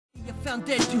Found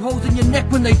dead, 2 holes in your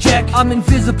neck when they jack. I'm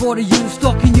invisible to you,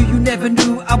 stalking you, you never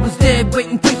knew I was there,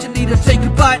 waiting patiently to take a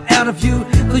bite out of you.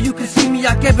 So you can see me,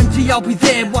 I guarantee I'll be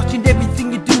there, watching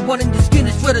everything you do, wanting your skin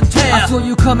to shred and tear. I saw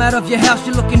you come out of your house,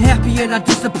 you're looking happy and I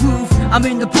disapprove. I'm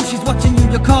in the bushes watching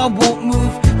you, your car won't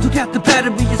move. Took out the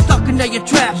battery, you're stuck and now you're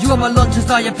trapped. You are my lunch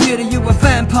as I appear to you, a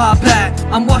vampire bat.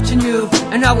 I'm watching you,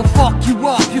 and I will fuck you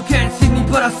up. You can't see me,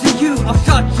 but I see you, I'll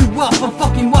shut you up. I'm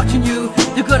fucking watching you,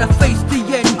 you're gonna face the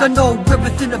end. I know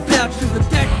everything about you, you're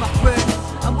dead, my friend.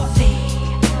 I'm watching you.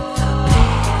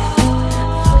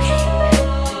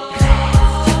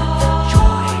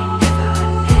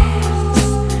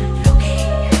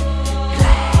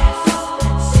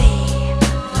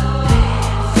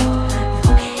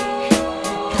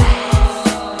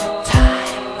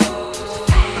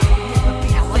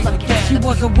 She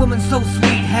was a woman so sweet,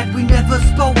 had we never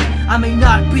spoke, I may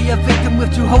not be a victim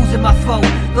with 2 holes in my throat.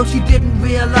 Though she didn't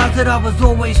realize that I was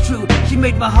always true, she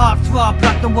made my heart throb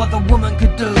like no other woman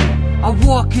could do. I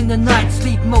walk in the night,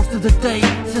 sleep most of the day,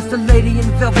 since the lady in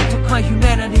velvet took my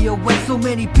humanity away. So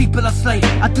many people I slay,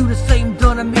 I do the same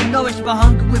done to me. Nourish my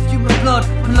hunger with human blood,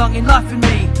 prolonging life in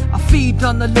me. I feed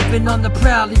on the living, on the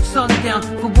prowl each sundown,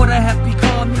 for what I have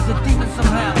become is a demon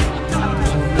somehow.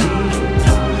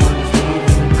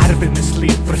 Been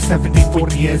asleep for 74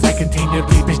 years. I contain your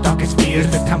deepest, darkest fears.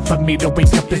 The time for me to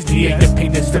wake up is near. The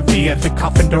pain is severe. The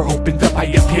coffin door opens up, I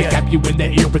appear. Stab you in the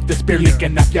ear with the spear,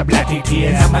 licking off your bloody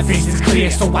tears. Now my face is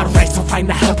clear, so I rise to find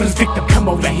a helpless victim. Come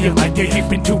over here, my dear,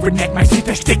 deep into her neck. My teeth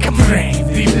are stick, I'm brain,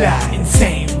 the blood,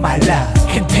 insane. My love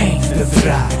contains the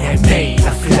thread. I made a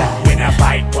flood. When I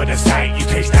bite, what a sight. You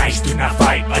taste nice, do not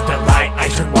fight. A delight, I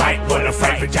turn white. What a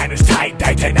fright, vagina's tight,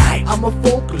 die tonight. I'm a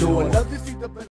folklore.